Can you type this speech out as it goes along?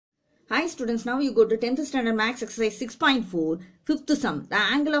Hi students, now you go to 10th standard max exercise 6.4, 5th sum. The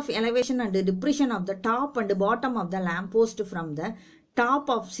angle of elevation and depression of the top and bottom of the lamppost from the top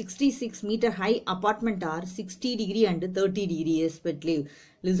of 66 meter high apartment are 60 degree and 30 degree respectively.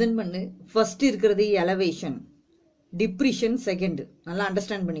 Listen பண்ணு. First இருக்கிறது elevation. Depression second. நல்லா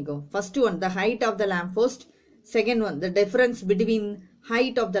understand பண்ணிக்கோ. First one, the height of the lamppost. Second one, the difference between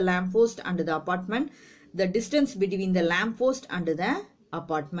height of the lamppost and the apartment. The distance between the lamppost and the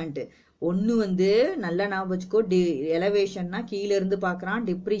apartment. ஒன்று வந்து நல்லா ஞாபகம் வச்சுக்கோ. எலவேஷன்னா கீழே இருந்து பார்க்குறான்,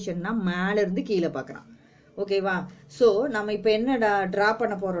 டிப்ரெஷன்னா மேலே இருந்து கீழே பார்க்குறான். ஓகேவா? ஸோ நம்ம இப்போ என்ன ட்ரா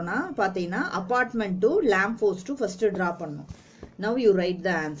பண்ண போகிறோம்னா பார்த்தீங்கன்னா apartment to lamp post first draw பண்ணணும். Now you right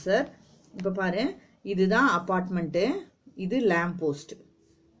the answer. இப்போ பாரு, இதுதான் அப்பார்ட்மெண்ட்டு, இது லேம்ப் போஸ்ட்.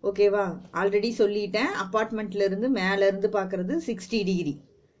 ஓகேவா? ஆல்ரெடி சொல்லிட்டேன், அப்பார்ட்மெண்ட்ல இருந்து மேலே இருந்து பார்க்குறது 60 டிகிரி.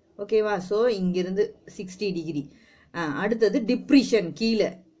 ஓகேவா? ஸோ இங்கிருந்து 60 டிகிரி. அடுத்தது டிப்ரெஷன் கீழே,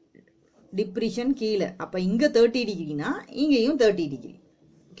 டிப்ரெஷன் கீழே. அப்போ இங்கே 30 டிகிரினா இங்கேயும் 30 டிகிரி.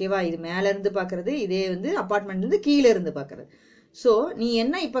 ஓகேவா? இது மேலே இருந்து பார்க்குறது, இதே வந்து அப்பார்ட்மெண்ட்லேருந்து கீழே இருந்து பார்க்குறது. ஸோ நீ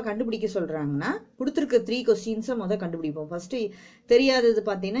என்ன இப்போ கண்டுபிடிக்க சொல்கிறாங்கன்னா, கொடுத்துருக்க 3 கொஸ்டின்ஸை கண்டுபிடிப்போம். ஃபஸ்ட்டு தெரியாதது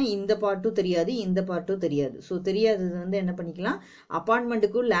பார்த்தீங்கன்னா இந்த பார்ட்டும் தெரியாது, இந்த பார்ட்டும் தெரியாது. ஸோ தெரியாதது வந்து என்ன பண்ணிக்கலாம்,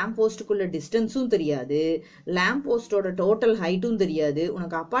 அப்பார்ட்மெண்ட்டுக்கும் லேம்ப் போஸ்ட்டுக்குள்ள டிஸ்டன்ஸும் தெரியாது, லேம்ப் போஸ்ட்டோட டோட்டல் ஹைட்டும் தெரியாது,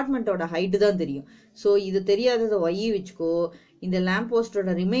 உனக்கு அப்பார்ட்மெண்ட்டோட ஹைட்டு தான் தெரியும். ஸோ இது தெரியாததை ஒய்யி வச்சுக்கோ. இந்த லேம்ப்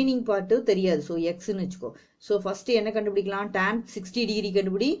போஸ்டோட ரிமைனிங் பார்ட்டு தெரியாது, ஸோ எக்ஸ்ன்னு வச்சுக்கோ. ஸோ ஃபஸ்ட்டு என்ன கண்டுபிடிக்கலாம், tan 60 டிகிரி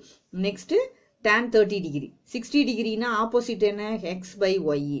கண்டுபிடி. Next tan 30 degree. 60 டிகிரினா ஆப்போசிட் என்ன, எக்ஸ் பை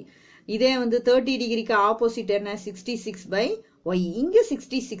ஒய். இதே வந்து 30 டிகிரிக்கு ஆப்போசிட் என்ன, 66 பை ஒய். இங்கே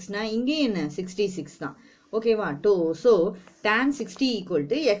 66னா இங்கே என்ன 66 தான். ஓகேவா? So tan 60 equal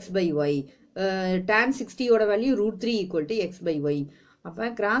to X by Y. tan 60யோட value √3 equal to X by Y. அப்போ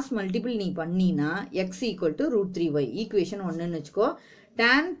கிராஸ் மல்டிபிள் நீ பண்ணினா X equal to √3y. Equation 1ன்னு வச்சுக்கோ.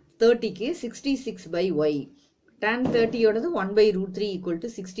 tan 30க்கு 66 by Y. tan 30யோடது 1 by √3 equal to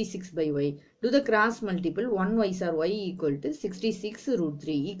 66 by Y. To the cross multiple 1 y sir why equal to 66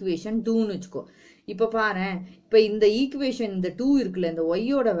 √3. Equation 2ன்னு வச்சுக்கோ. இப்போ பாரு, இப்போ இந்த equation இந்த 2 இருக்குல்ல, இந்த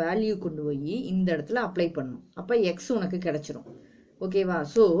ஒய்யோட வேல்யூ கொண்டு போய் இந்த இடத்துல அப்ளை பண்ணணும். அப்போ எக்ஸ் உனக்கு கிடைச்சிரும். ஓகேவா?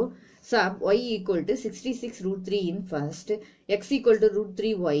 So sub y equal to 66 √3 in first, x equal to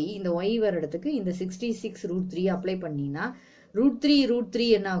 √3y. இந்த y வர இடத்துக்கு இந்த 66 √3 அப்ளை பண்ணினா √3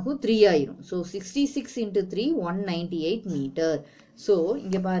 என்ன ஆகும், 3 ஆயிரும். So 66 into 3 198 metre. ஸோ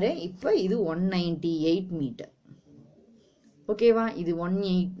இங்கே பாரு, இப்போ இது 198 மீட்டர். ஓகேவா? இது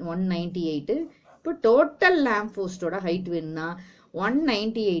 198. இப்போ டோட்டல் லேம்ப் போஸ்டோட ஹைட் வேணும்னா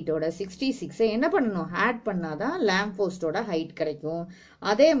 198ஓட 66 என்ன பண்ணணும், ஆட் பண்ணாதான் லேம்ப் போஸ்டோட ஹைட் கிடைக்கும்.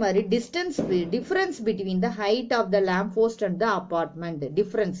 அதே மாதிரி difference between the height of the lamb post and the apartment.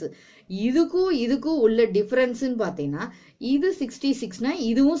 Difference இதுக்கும் உள்ள டிஃபரன்ஸ்ன்னு பார்த்தீங்கன்னா இது 66னா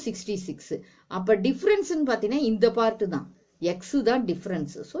இதுவும் 66. அப்போ டிஃபரன்ஸ்ன்னு பார்த்தீங்கன்னா இந்த பார்ட்டு தான், எக்ஸு தான்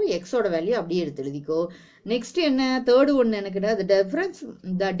டிஃபரன்ஸ். ஸோ எக்ஸோட வேல்யூ அப்படியே எடுத்து எழுதிக்கோ. நெக்ஸ்ட் என்ன, தேர்டு ஒன்று எனக்கு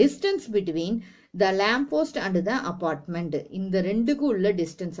the distance between the lamb post and the apartment. இந்த ரெண்டுக்கும் உள்ள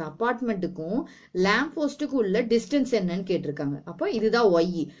டிஸ்டன்ஸ், அப்பார்ட்மெண்ட்டுக்கும் லேம்ப் போஸ்ட்டுக்கும் உள்ள டிஸ்டன்ஸ் என்னன்னு கேட்டிருக்காங்க. அப்போ இதுதான்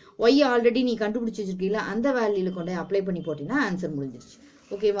ஒய் ஆல்ரெடி நீ கண்டுபிடிச்சி வச்சிருக்கீங்களா, அந்த வேல்யூல கொண்டு அப்ளை பண்ணி போட்டீங்கன்னா ஆன்சர் முடிஞ்சிருச்சு.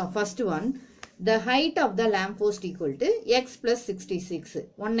 ஓகேவா? First one, the height of the lamp post equal to x plus 66.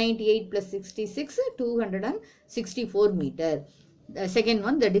 198 plus 66, 264 meter. The second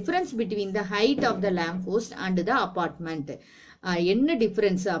one, the difference between the height of the lamp post and the apartment. என்ன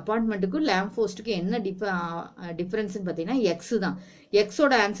difference, அப்பார்ட்மெண்ட்டுக்கும் lamp போஸ்ட்டுக்கு என்ன டிஃபரன்ஸ்னு பார்த்தீங்கன்னா X தான்.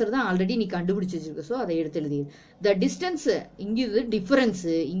 எக்ஸோட answer தான் already நீ கண்டுபிடிச்சி வச்சிருக்க. ஸோ அதை எடுத்து எழுதி. த டிஸ்டன்ஸ், இங்கே இது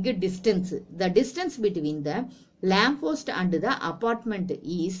டிஃபரன்ஸு, இங்கே distance. The distance between the lamb post and the apartment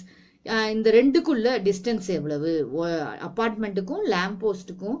is, இந்த ரெண்டுக்குள்ள டிஸ்டன்ஸ் எவ்வளவு, அப்பார்ட்மெண்ட்டுக்கும் லேம்ப்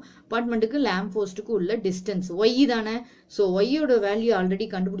போஸ்ட்டுக்கும் உள்ள டிஸ்டன்ஸ் ஒய் தானே. ஸோ ஒய்யோட வேல்யூ ஆல்ரெடி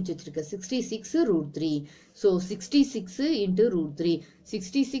கண்டுபிடிச்சி வச்சிருக்க 66 √3. So 66 into √3,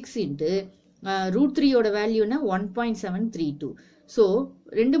 66 into √3யோட வேல்யூனா 1.732. ஸோ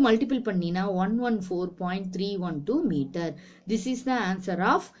ரெண்டு மல்டிபிள் பண்ணினா 114.312 metre. This is the answer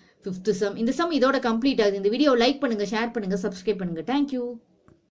of 5th some. இந்த சம் இதோட கம்ப்ளீட் ஆகுது. இந்த வீடியோ லைக் பண்ணுங்க, ஷேர் பண்ணுங்க, சப்ஸ்கிரைப் பண்ணுங்க. தேங்க்யூ.